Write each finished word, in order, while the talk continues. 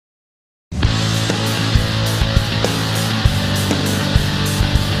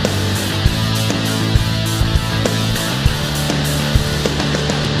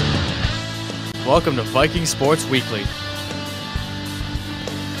Welcome to Viking Sports Weekly.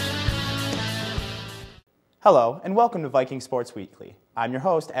 Hello, and welcome to Viking Sports Weekly. I'm your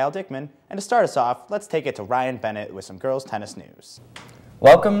host, Al Dickman, and to start us off, let's take it to Ryan Bennett with some girls' tennis news.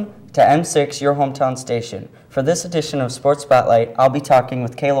 Welcome to M6, your hometown station. For this edition of Sports Spotlight, I'll be talking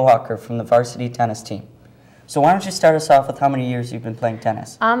with Kayla Walker from the varsity tennis team. So why don't you start us off with how many years you've been playing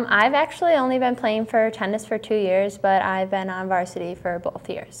tennis? I've actually only been playing tennis for 2 years, but I've been on varsity for both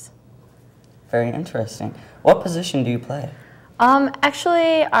years. Very interesting. What position do you play?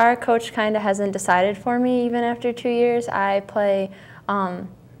 Actually, our coach kind of hasn't decided for me even after 2 years. I play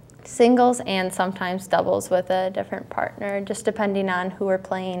singles and sometimes doubles with a different partner, just depending on who we're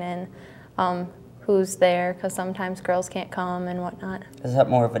playing and who's there, because sometimes girls can't come and whatnot. Is that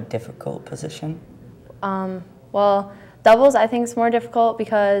more of a difficult position? Well, doubles I think is more difficult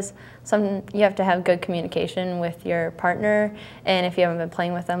because you have to have good communication with your partner, and if you haven't been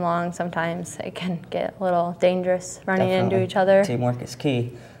playing with them long, sometimes it can get a little dangerous running into each other. Teamwork is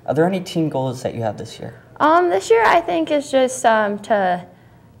key. Are there any team goals that you have this year? This year I think is just to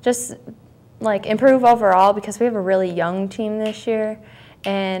improve overall, because we have a really young team this year,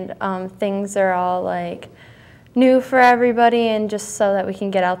 and things are all new for everybody, and just so that we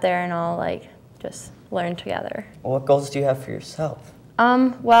can get out there and all just learn together. What goals do you have for yourself?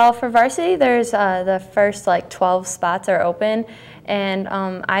 Well, for varsity, there's the first 12 spots are open, and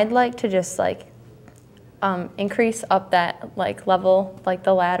I'd like to just increase up that level,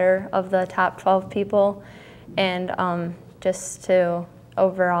 the ladder of the top 12 people, and just to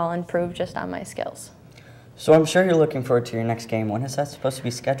overall improve just on my skills. So I'm sure you're looking forward to your next game. When is that supposed to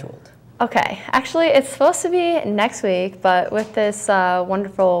be scheduled? Okay, actually it's supposed to be next week, but with this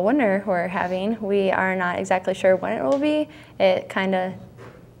wonderful winter we're having, we are not exactly sure when it will be. It kind of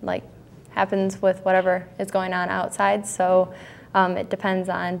happens with whatever is going on outside, so it depends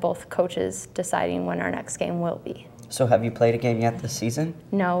on both coaches deciding when our next game will be. So have you played a game yet this season?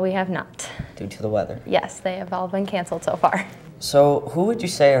 No, we have not. Due to the weather? Yes, they have all been canceled so far. So who would you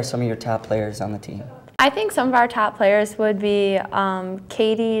say are some of your top players on the team? I think some of our top players would be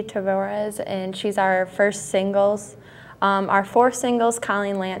Katie Tavares, and she's our first singles. Our fourth singles,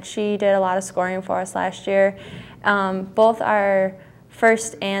 Colleen Lance, she did a lot of scoring for us last year. Both our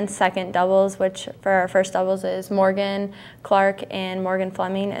first and second doubles, which for our first doubles is Morgan Clark and Morgan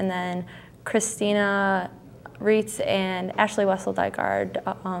Fleming, and then Christina Reitz and Ashley Wesseldike are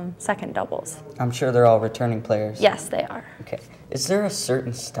second doubles. I'm sure they're all returning players. Yes, they are. Okay. Is there a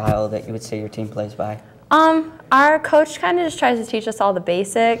certain style that you would say your team plays by? Our coach kind of just tries to teach us all the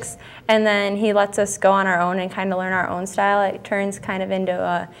basics, and then he lets us go on our own and kind of learn our own style. It turns kind of into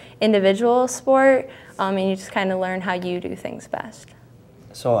a individual sport, and you just kind of learn how you do things best.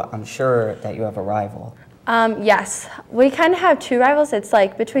 So I'm sure that you have a rival. Yes, we kind of have two rivals. It's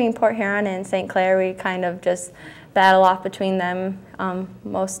between Port Huron and St. Clair. We kind of just battle off between them.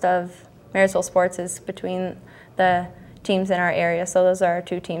 Most of Marysville sports is between the teams in our area, so those are our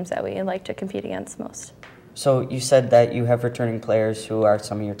two teams that we like to compete against most. So you said that you have returning players who are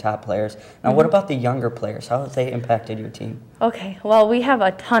some of your top players. Now what about the younger players? How have they impacted your team? Okay, well, we have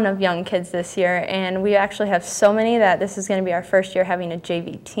a ton of young kids this year, and we actually have so many that this is going to be our first year having a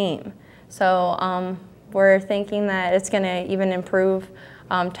JV team. So we're thinking that it's going to even improve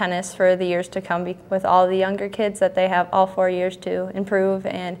tennis for the years to come with all the younger kids, that they have all 4 years to improve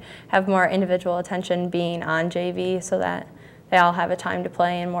and have more individual attention being on JV, so that they all have a time to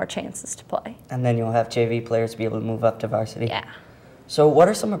play and more chances to play. And then you'll have JV players be able to move up to varsity? Yeah. So what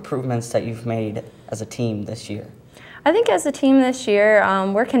are some improvements that you've made as a team this year? I think as a team this year,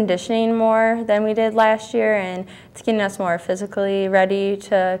 we're conditioning more than we did last year, and it's getting us more physically ready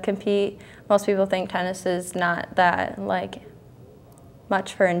to compete. Most people think tennis is not that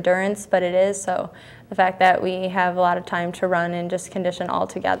much for endurance, but it is. So the fact that we have a lot of time to run and just condition all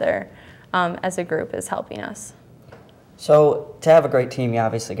together as a group is helping us. So to have a great team, you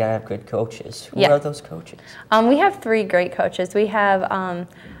obviously got to have good coaches. Who are those coaches? We have 3 great coaches. We have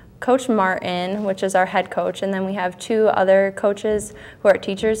Coach Martin, which is our head coach, and then we have 2 other coaches who are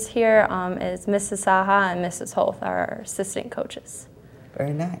teachers here, is Mrs. Saha and Mrs. Holt, our assistant coaches.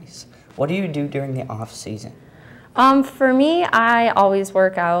 Very nice. What do you do during the off season? For me, I always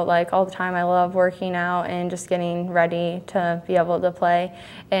work out all the time. I love working out and just getting ready to be able to play.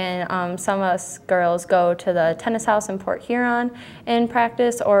 And some of us girls go to the tennis house in Port Huron and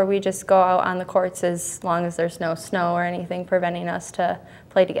practice, or we just go out on the courts as long as there's no snow or anything preventing us to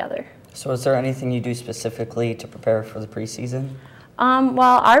play together. So is there anything you do specifically to prepare for the preseason?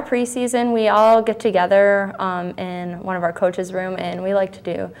 Well, our preseason, we all get together in one of our coaches' room, and we like to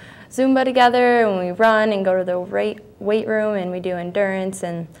do Zumba together, and we run and go to the weight room, and we do endurance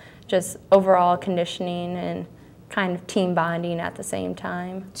and just overall conditioning and kind of team bonding at the same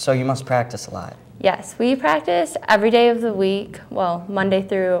time. So you must practice a lot. Yes, we practice every day of the week, well, Monday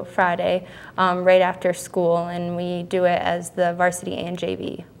through Friday, right after school, and we do it as the varsity and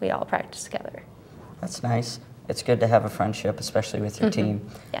JV. We all practice together. That's nice. It's good to have a friendship, especially with your team.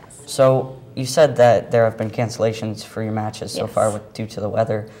 Yes. So you said that there have been cancellations for your matches so Yes. far due to the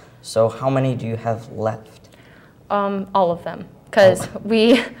weather. So how many do you have left? All of them, because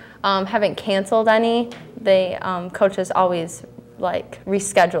we haven't canceled any. They coaches always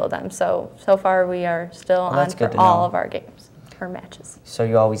reschedule them. So far we are still on for all of our games or matches. So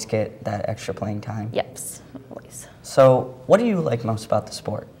you always get that extra playing time? Yep, always. So what do you like most about the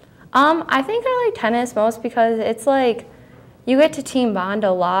sport? I think I like tennis most because it's you get to team bond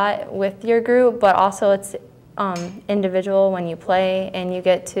a lot with your group, but also it's individual when you play, and you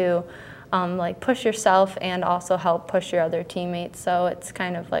get to push yourself and also help push your other teammates. So it's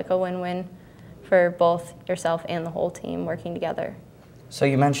kind of like a win-win for both yourself and the whole team working together. So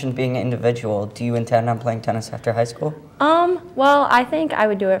you mentioned being an individual. Do you intend on playing tennis after high school? Well, I think I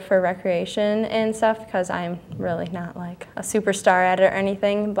would do it for recreation and stuff because I'm really not a superstar at it or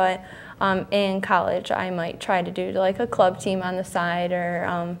anything, but in college I might try to do a club team on the side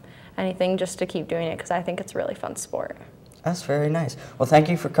or anything just to keep doing it because I think it's a really fun sport. That's very nice. Well, thank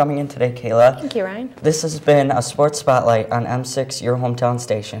you for coming in today, Kayla. Thank you, Ryan. This has been a Sports Spotlight on M6, your hometown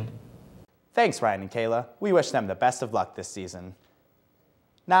station. Thanks, Ryan and Kayla. We wish them the best of luck this season.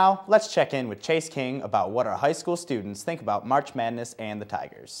 Now, let's check in with Chase King about what our high school students think about March Madness and the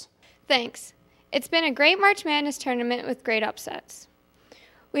Tigers. Thanks. It's been a great March Madness tournament with great upsets.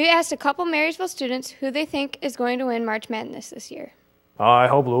 We asked a couple Marysville students who they think is going to win March Madness this year. I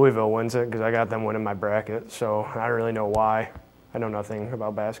hope Louisville wins it because I got them winning my bracket, so I don't really know why. I know nothing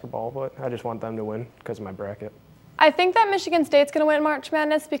about basketball, but I just want them to win because of my bracket. I think that Michigan State's going to win March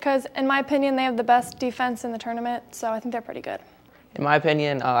Madness because, in my opinion, they have the best defense in the tournament, so I think they're pretty good. In my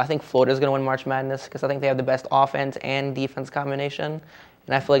opinion, I think Florida's going to win March Madness because I think they have the best offense and defense combination,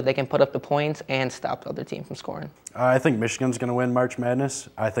 and I feel like they can put up the points and stop the other team from scoring. I think Michigan's going to win March Madness.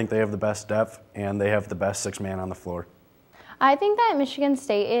 I think they have the best depth, and they have the best six-man on the floor. I think that Michigan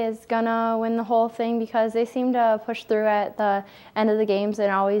State is going to win the whole thing because they seem to push through at the end of the games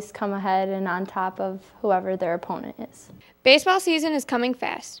and always come ahead and on top of whoever their opponent is. Baseball season is coming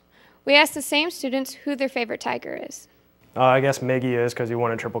fast. We asked the same students who their favorite Tiger is. I guess Miggy is because he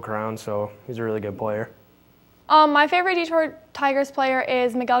won a Triple Crown, so he's a really good player. My favorite Detroit Tigers player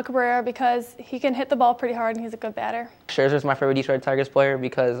is Miguel Cabrera because he can hit the ball pretty hard and he's a good batter. Scherzer's my favorite Detroit Tigers player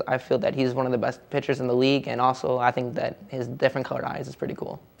because I feel that he's one of the best pitchers in the league, and also I think that his different colored eyes is pretty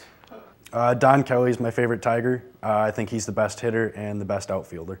cool. Don Kelly's my favorite Tiger. I think he's the best hitter and the best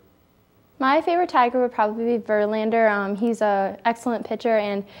outfielder. My favorite Tiger would probably be Verlander. He's an excellent pitcher,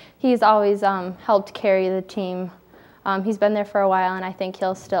 and he's always helped carry the team. He's been there for a while, and I think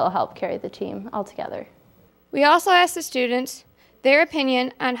he'll still help carry the team altogether. We also asked the students their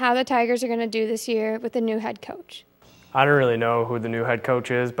opinion on how the Tigers are going to do this year with the new head coach. I don't really know who the new head coach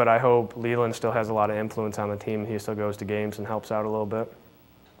is, but I hope Leland still has a lot of influence on the team. He still goes to games and helps out a little bit.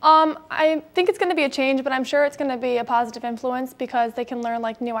 I think it's going to be a change, but I'm sure it's going to be a positive influence because they can learn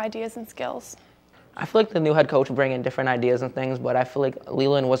new ideas and skills. I feel like the new head coach will bring in different ideas and things, but I feel like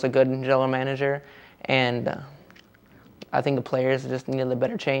Leland was a good general manager, and I think the players just needed a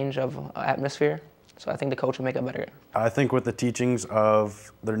better change of atmosphere. So I think the coach will make it better. I think with the teachings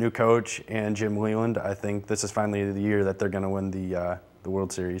of their new coach and Jim Leland, I think this is finally the year that they're going to win the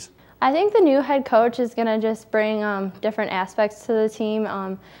World Series. I think the new head coach is going to just bring different aspects to the team.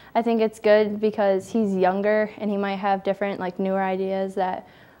 I think it's good because he's younger and he might have different newer ideas that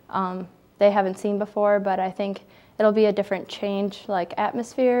they haven't seen before, but I think it'll be a different change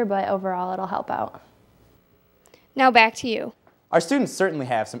atmosphere, but overall it'll help out. Now back to you. Our students certainly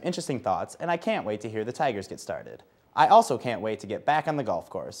have some interesting thoughts, and I can't wait to hear the Tigers get started. I also can't wait to get back on the golf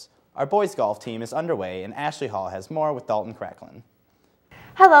course. Our boys golf team is underway, and Ashley Hall has more with Dalton Cracklin.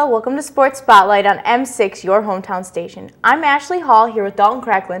 Hello, welcome to Sports Spotlight on M6, your hometown station. I'm Ashley Hall here with Dalton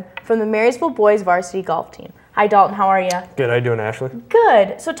Cracklin from the Marysville Boys Varsity Golf Team. Hi Dalton, how are you? Good, how you doing, Ashley?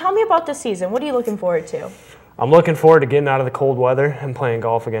 Good. So tell me about this season. What are you looking forward to? I'm looking forward to getting out of the cold weather and playing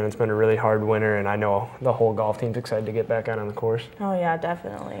golf again. It's been a really hard winter, and I know the whole golf team's excited to get back out on the course. Oh yeah,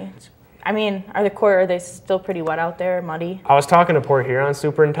 definitely. I mean, are they still pretty wet out there, muddy? I was talking to Port Huron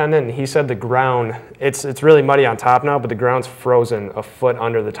superintendent, and he said the ground, it's really muddy on top now, but the ground's frozen a foot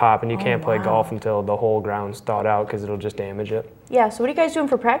under the top, and you can't play golf until the whole ground's thawed out because it'll just damage it. Yeah, so what are you guys doing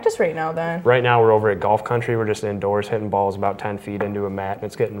for practice right now then? Right now we're over at Golf Country. We're just indoors hitting balls about 10 feet into a mat, and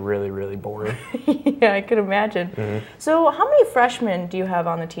it's getting really, really boring. Yeah, I could imagine. So how many freshmen do you have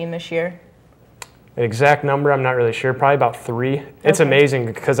on the team this year? The exact number, I'm not really sure. Probably about 3. It's amazing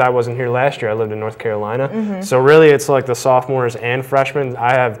because I wasn't here last year. I lived in North Carolina. So really it's like the sophomores and freshmen.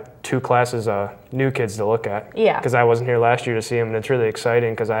 I have 2 classes of new kids to look at. Yeah. Because I wasn't here last year to see them, and it's really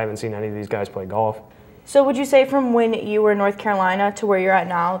exciting because I haven't seen any of these guys play golf. So would you say from when you were in North Carolina to where you're at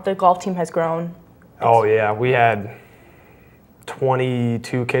now, the golf team has grown? Oh, yeah. We had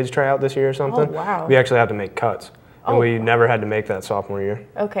 22 kids try out this year or something. Oh, wow. We actually had to make cuts. And we never had to make that sophomore year.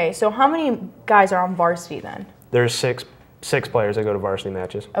 Okay, so how many guys are on varsity then? There's six players that go to varsity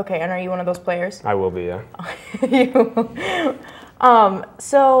matches. Okay, and are you one of those players? I will be, yeah.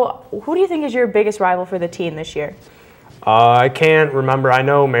 So who do you think is your biggest rival for the team this year? I can't remember. I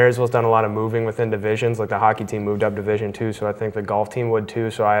know Marysville's done a lot of moving within divisions. Like the hockey team moved up Division 2, so I think the golf team would too.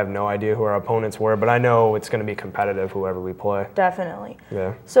 So I have no idea who our opponents were, but I know it's going to be competitive whoever we play. Definitely.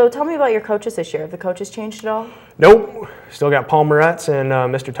 Yeah. So tell me about your coaches this year. Have the coaches changed at all? Nope. Still got Paul Moretz and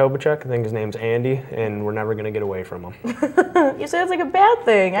Mr. Tobachek. I think his name's Andy, and we're never going to get away from him. You say it's like a bad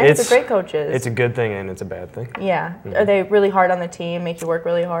thing. I think they're great coaches. It's a good thing and it's a bad thing. Yeah. Are they really hard on the team, make you work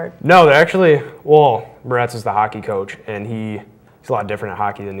really hard? No, they're actually, well, Moretz is the hockey coach, and he's a lot different at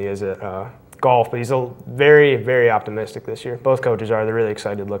hockey than he is at golf, but he's very, very optimistic this year. Both coaches are. They're really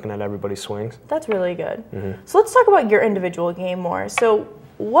excited looking at everybody's swings. That's really good. So let's talk about your individual game more. So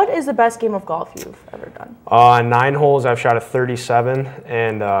what is the best game of golf you've ever done? 9 holes, I've shot a 37,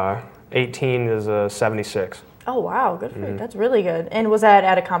 and 18 is a 76. Oh, wow. Good for you. That's really good. And was that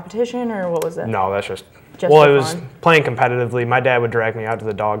at a competition, or what was it? No, that's just well, it was playing competitively. My dad would drag me out to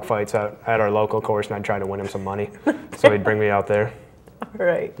the dog fights at our local course, and I'd try to win him some money. So he'd bring me out there. All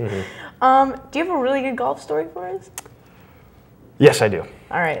right. Do you have a really good golf story for us? Yes, I do.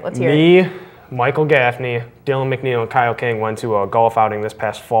 All right, let's hear it. Me, Michael Gaffney, Dylan McNeil, and Kyle King went to a golf outing this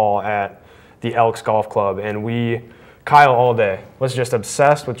past fall at the Elks Golf Club, and Kyle all day was just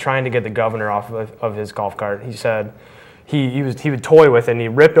obsessed with trying to get the governor off of his golf cart. He said he would toy with it, and he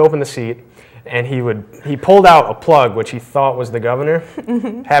ripped open the seat, and he pulled out a plug, which he thought was the governor,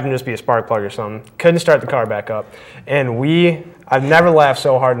 happened to just be a spark plug or something. Couldn't start the car back up, and I've never laughed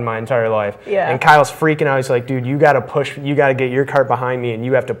so hard in my entire life. Yeah. And Kyle's freaking out. He's like, dude, you got to get your cart behind me, and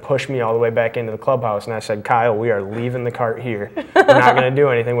you have to push me all the way back into the clubhouse. And I said, Kyle, we are leaving the cart here. We're not going to do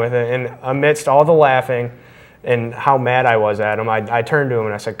anything with it. And amidst all the laughing and how mad I was at him, I turned to him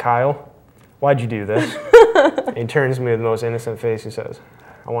and I said, Kyle, why'd you do this? And he turns to me with the most innocent face. He says,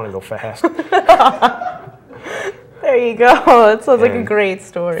 I want to go fast. There you go. That sounds like a great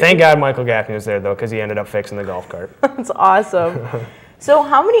story. Thank God Michael Gaffney was there, though, because he ended up fixing the golf cart. That's awesome. So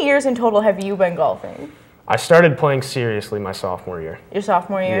how many years in total have you been golfing? I started playing seriously my sophomore year. Your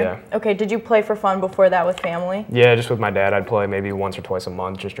sophomore year? Yeah. Okay, did you play for fun before that with family? Yeah, just with my dad. I'd play maybe once or twice a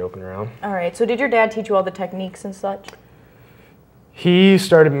month, just joking around. All right, so did your dad teach you all the techniques and such? He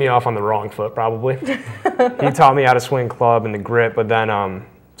started me off on the wrong foot, probably. He taught me how to swing club and the grip, but then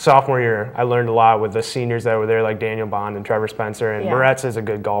sophomore year, I learned a lot with the seniors that were there, like Daniel Bond and Trevor Spencer, and Moretz is a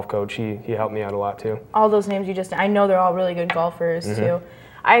good golf coach. He helped me out a lot, too. All those names I know they're all really good golfers, too.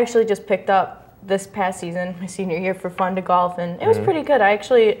 I actually just picked up this past season, my senior year, for fun to golf, and it was pretty good.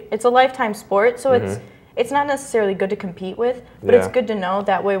 It's a lifetime sport, so it's not necessarily good to compete with, but it's good to know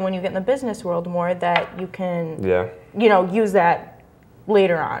that way when you get in the business world more that you can, use that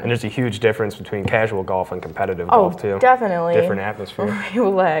later on. And there's a huge difference between casual golf and competitive golf, too. Oh, definitely. Different atmosphere.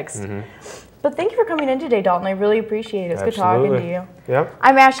 Relaxed. But thank you for coming in today, Dalton. I really appreciate it. It's good talking to you. Yep.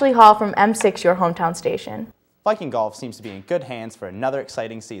 I'm Ashley Hall from M6, your hometown station. Viking golf seems to be in good hands for another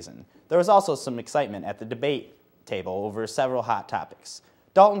exciting season. There was also some excitement at the debate table over several hot topics.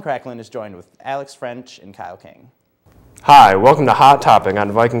 Dalton Cracklin is joined with Alex French and Kyle King. Hi, welcome to Hot Topic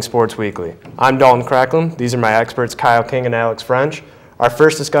on Viking Sports Weekly. I'm Dalton Cracklin. These are my experts, Kyle King and Alex French. Our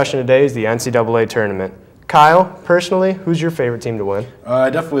first discussion today is the NCAA tournament. Kyle, personally, who's your favorite team to win? I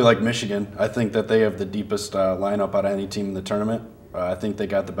definitely like Michigan. I think that they have the deepest lineup out of any team in the tournament. I think they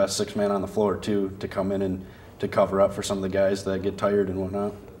got the best 6-man on the floor, too, to come in and to cover up for some of the guys that get tired and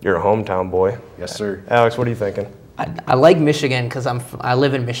whatnot. You're a hometown boy. Yes, sir. Alex, what are you thinking? I like Michigan because I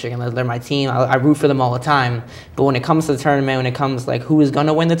live in Michigan. They're my team. I root for them all the time. But when it comes to the tournament, when it comes like who is going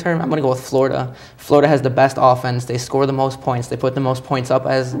to win the tournament, I'm going to go with Florida. Florida has the best offense. They score the most points. They put the most points up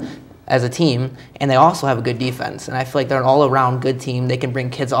as as a team, and they also have a good defense. And I feel like they're an all-around good team. They can bring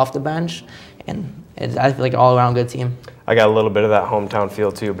kids off the bench, and I feel like an all-around good team. I got a little bit of that hometown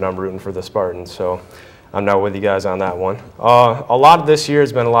feel too, but I'm rooting for the Spartans, so I'm not with you guys on that one. A lot of this year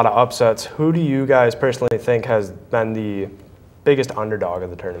has been a lot of upsets. Who do you guys personally think has been the biggest underdog of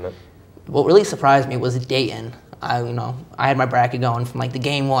the tournament? What really surprised me was Dayton. I had my bracket going from like the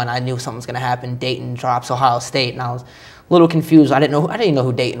game one. I knew something was going to happen. Dayton drops Ohio State, and I was a little confused. I didn't know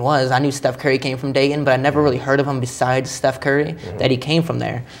who Dayton was. I knew Steph Curry came from Dayton, but I never really heard of him besides Steph Curry, that he came from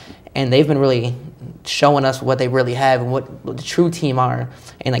there. And they've been really showing us what they really have and what the true team are.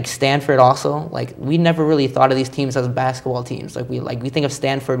 And like Stanford also, like we never really thought of these teams as basketball teams. Like we think of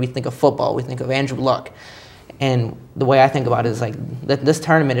Stanford, we think of football, we think of Andrew Luck. And the way I think about it is like this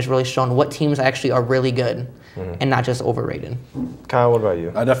tournament has really shown what teams actually are really good and not just overrated. Kyle, what about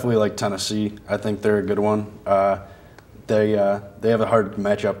you? I definitely like Tennessee. I think they're a good one. They have a hard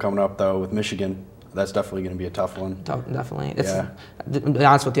matchup coming up though with Michigan. That's definitely going to be a tough one. Definitely. To be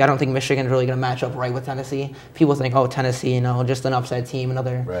honest with you, I don't think Michigan's really going to match up right with Tennessee. People think, oh, Tennessee, just an upside team,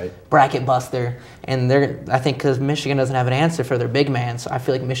 another bracket buster. And I think because Michigan doesn't have an answer for their big man, so I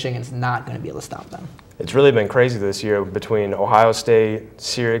feel like Michigan's not going to be able to stop them. It's really been crazy this year between Ohio State,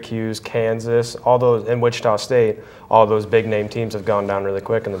 Syracuse, Kansas, all those, and Wichita State. All those big name teams have gone down really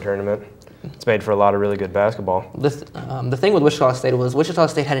quick in the tournament. It's made for a lot of really good basketball. The thing with Wichita State was Wichita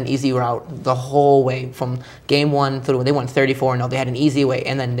State had an easy route the whole way from game one through. They went 34-0. They had an easy way,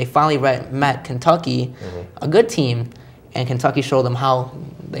 and then they finally met Kentucky, a good team, and Kentucky showed them how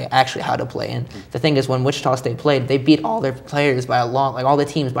to play. And the thing is, when Wichita State played, they beat all their players by all the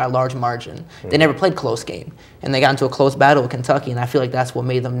teams by a large margin. They never played close game, and they got into a close battle with Kentucky, and I feel like that's what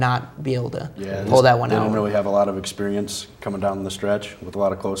made them not be able to pull that one out. They didn't really have a lot of experience coming down the stretch with a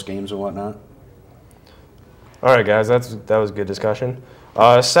lot of close games and whatnot. All right, guys, that was a good discussion.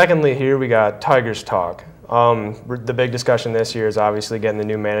 Secondly, here we got Tigers talk. The big discussion this year is obviously getting the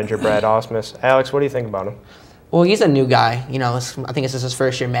new manager, Brad Ausmus. Alex, what do you think about him? Well, he's a new guy. I think this is his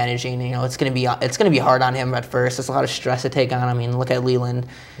first year managing. It's gonna be hard on him at first. There's a lot of stress to take on. Look at Leland,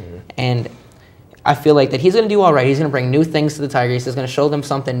 and I feel like that he's gonna do all right. He's gonna bring new things to the Tigers. He's gonna show them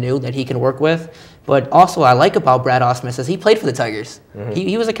something new that he can work with. But also, what I like about Brad Ausmus is he played for the Tigers.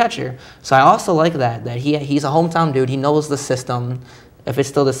 He was a catcher, so I also like that he's a hometown dude. He knows the system. If it's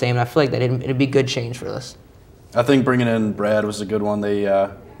still the same, I feel like that it'd be a good change for this. I think bringing in Brad was a good one. They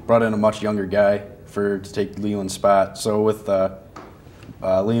brought in a much younger guy to take Leland's spot. So with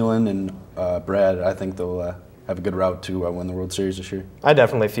Leland and Brad, I think they'll have a good route to win the World Series this year. I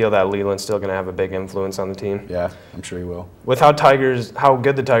definitely feel that Leland's still going to have a big influence on the team. Yeah, I'm sure he will. With how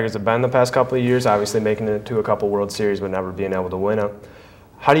good the Tigers have been the past couple of years, obviously making it to a couple World Series but never being able to win it,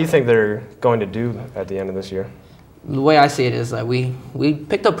 how do you think they're going to do at the end of this year? The way I see it is that we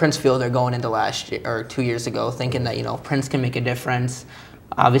picked up Prince Fielder going into last year or 2 years ago, thinking that Prince can make a difference.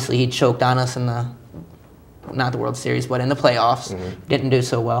 Obviously, he choked on us in not the World Series, but in the playoffs. Didn't do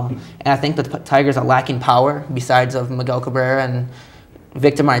so well. And I think the Tigers are lacking power besides of Miguel Cabrera and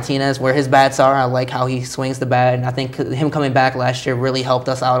Victor Martinez, where his bats are. I like how he swings the bat, and I think him coming back last year really helped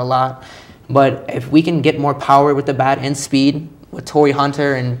us out a lot. But if we can get more power with the bat and speed with Torrey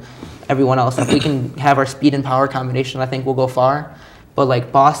Hunter and everyone else, if we can have our speed and power combination, I think we'll go far.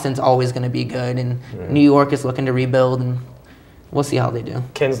 But Boston's always going to be good, and New York is looking to rebuild, and we'll see how they do.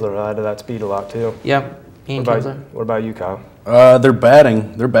 Kinsler added that speed a lot too. Yep. What about you, Kyle? Their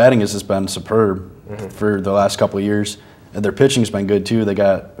batting has just been superb for the last couple of years. And their pitching's been good too. They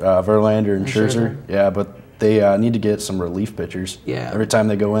got Verlander and Scherzer. Yeah, but they need to get some relief pitchers. Yeah. Every time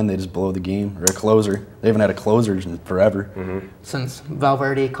they go in, they just blow the game. Or a closer. They haven't had a closer in forever. Since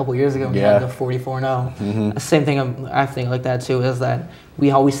Valverde a couple years ago, he had the 44-0. Same thing I think like that too, is that we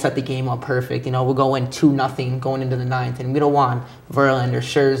always set the game up perfect. We'll go in 2-0 going into the ninth, and we don't want Verlander,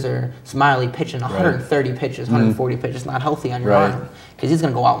 Scherzer, Smiley pitching 130 pitches, 140 pitches, not healthy on your arm. Because he's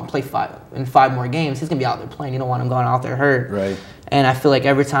going to go out and play five more games. He's going to be out there playing. You don't want him going out there hurt. Right. And I feel like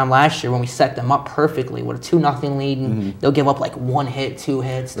every time last year when we set them up perfectly with a 2-0 lead, and they'll give up like 1 hit, 2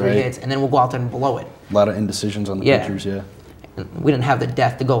 hits, 3 hits, and then we'll go out there and blow it. A lot of indecisions on the pitchers, We didn't have the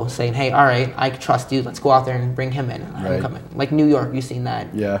depth to go saying, hey, all right, I trust you. Let's go out there and bring him in. Him come in. Like New York, you've seen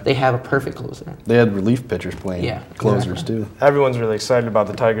that. Yeah. They have a perfect closer. They had relief pitchers playing closers too. Everyone's really excited about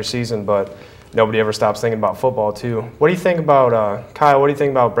the Tiger season, but nobody ever stops thinking about football too. What do you think about, Kyle, what do you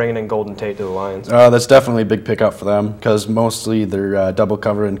think about bringing in Golden Tate to the Lions? That's definitely a big pickup for them because mostly they're double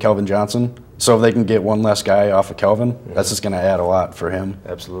covering Kelvin Johnson. So if they can get one less guy off of Kelvin, that's just going to add a lot for him.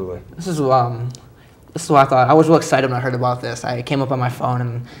 Absolutely. This is what I thought. I was real excited when I heard about this. I came up on my phone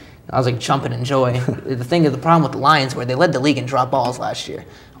and I was like jumping in joy. The problem with the Lions were they led the league in drop balls last year.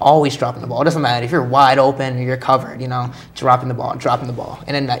 Always dropping the ball. It doesn't matter if you're wide open or you're covered, dropping the ball.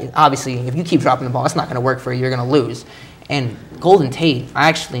 And then obviously, if you keep dropping the ball, it's not going to work for you. You're going to lose. And Golden Tate,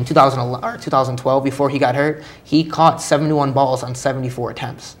 actually in 2012, before he got hurt, he caught 71 balls on 74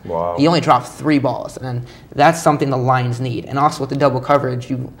 attempts. Wow. He only dropped 3 balls, and that's something the Lions need. And also with the double coverage,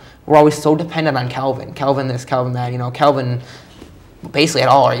 we're always so dependent on Calvin. Calvin this, Calvin that. Calvin basically had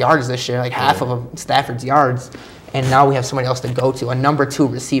all our yards this year, like half of Stafford's yards. And now we have somebody else to go to, a number 2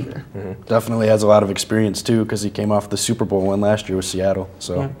 receiver. Mm-hmm. Definitely has a lot of experience, too, because he came off the Super Bowl win last year with Seattle.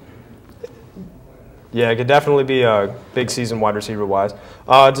 So. Yeah, it could definitely be a big season wide receiver-wise.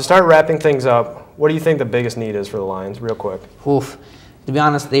 To start wrapping things up, what do you think the biggest need is for the Lions, real quick? Oof. To be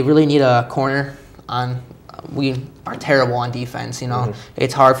honest, they really need a corner. We are terrible on defense,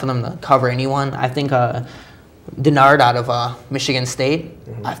 It's hard for them to cover anyone. I think Denard out of Michigan State,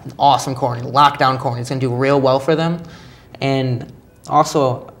 awesome corner, lockdown corner. He's going to do real well for them. And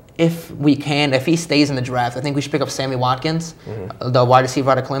also, if he stays in the draft, I think we should pick up Sammy Watkins, the wide receiver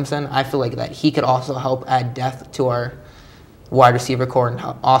out of Clemson. I feel like that he could also help add depth to our wide receiver core and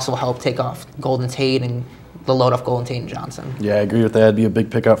also help take off Golden Tate and the load off Golden Tate and Johnson. Yeah, I agree with that. It'd be a big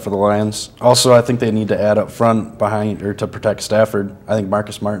pickup for the Lions. Also, I think they need to add up front to protect Stafford. I think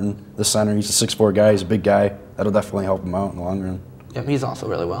Marcus Martin, the center, he's a 6'4" guy. He's a big guy. That'll definitely help him out in the long run. Yep, he's also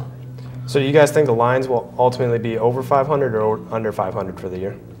really well. So do you guys think the Lions will ultimately be over 500 or under 500 for the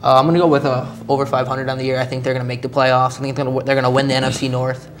year? I'm going to go with over 500 on the year. I think they're going to make the playoffs. I think they're going to win the NFC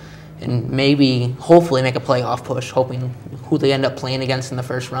North and hopefully make a playoff push, hoping who they end up playing against in the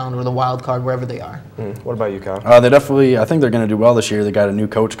first round or the wild card, wherever they are. What about you, Kyle? I think they're going to do well this year. They got a new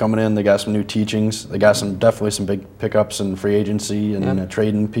coach coming in. They got some new teachings. They got definitely some big pickups in free agency and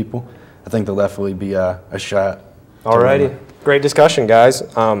trading people. I think they'll definitely be a shot. Alrighty. Great discussion, guys.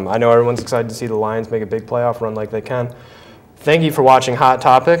 I know everyone's excited to see the Lions make a big playoff run like they can. Thank you for watching Hot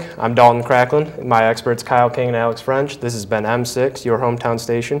Topic. I'm Dalton Cracklin. My experts Kyle King and Alex French. This has been M6, your hometown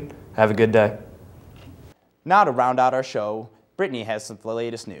station. Have a good day. Now to round out our show, Brittany has some of the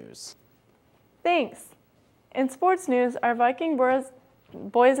latest news. Thanks. In sports news, our Viking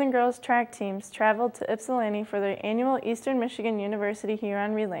boys and girls track teams traveled to Ypsilanti for their annual Eastern Michigan University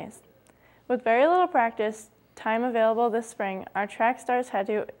Huron Relays. With very little practice time available this spring, our track stars had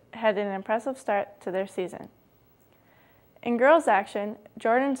an impressive start to their season. In girls action,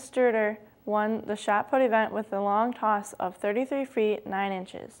 Jordan Sturter won the shot put event with a long toss of 33 feet 9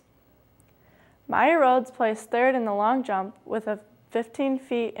 inches. Maya Rhodes placed third in the long jump with a 15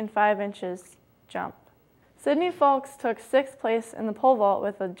 feet and 5 inches jump. Sydney Folks took 6th place in the pole vault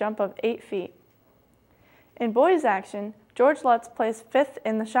with a jump of 8 feet. In boys action, George Lutz placed 5th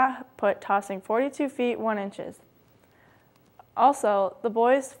in the shot put, tossing 42 feet 1 inches. Also, the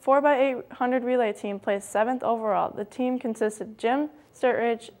boys 4x800 relay team placed 7th overall. The team consisted of Jim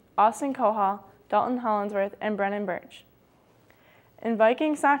Sturridge, Austin Kohal, Dalton Hollinsworth, and Brennan Birch. In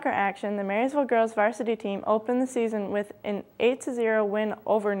Viking soccer action, the Marysville girls varsity team opened the season with an 8-0 win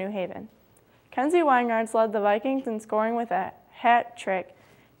over New Haven. Kenzie Weingards led the Vikings in scoring with a hat trick,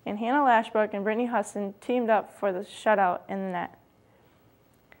 and Hannah Lashbrook and Brittany Huston teamed up for the shutout in the net.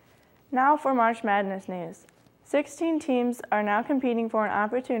 Now for March Madness news. 16 teams are now competing for an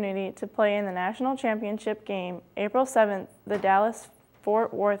opportunity to play in the national championship game April 7th, the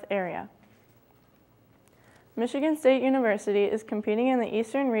Dallas-Fort Worth area. Michigan State University is competing in the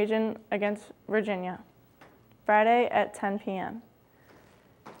Eastern region against Virginia, Friday at 10 p.m.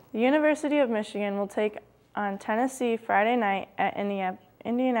 The University of Michigan will take on Tennessee Friday night at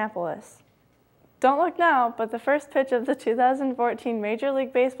Indianapolis. Don't look now, but the first pitch of the 2014 Major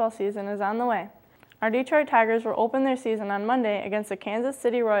League Baseball season is on the way. Our Detroit Tigers will open their season on Monday against the Kansas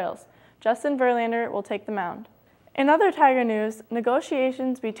City Royals. Justin Verlander will take the mound. In other Tiger news,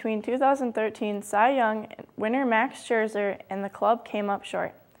 negotiations between 2013 Cy Young winner Max Scherzer and the club came up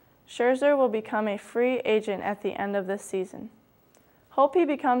short. Scherzer will become a free agent at the end of this season.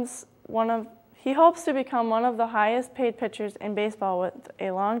 He hopes to become one of the highest paid pitchers in baseball with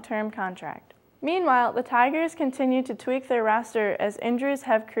a long-term contract. Meanwhile, the Tigers continue to tweak their roster as injuries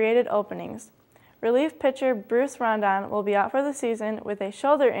have created openings. Relief pitcher Bruce Rondon will be out for the season with a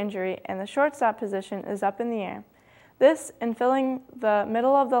shoulder injury, and the shortstop position is up in the air. This, and filling the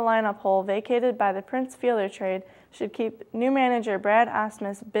middle of the lineup hole vacated by the Prince Fielder trade, should keep new manager Brad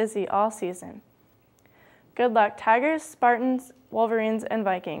Osmus busy all season. Good luck, Tigers, Spartans, Wolverines, and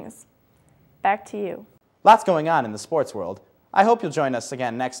Vikings. Back to you. Lots going on in the sports world. I hope you'll join us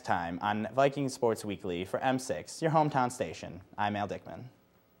again next time on Viking Sports Weekly for M6, your hometown station. I'm Al Dickman.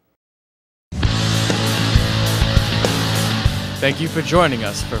 Thank you for joining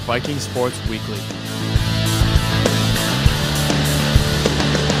us for Viking Sports Weekly.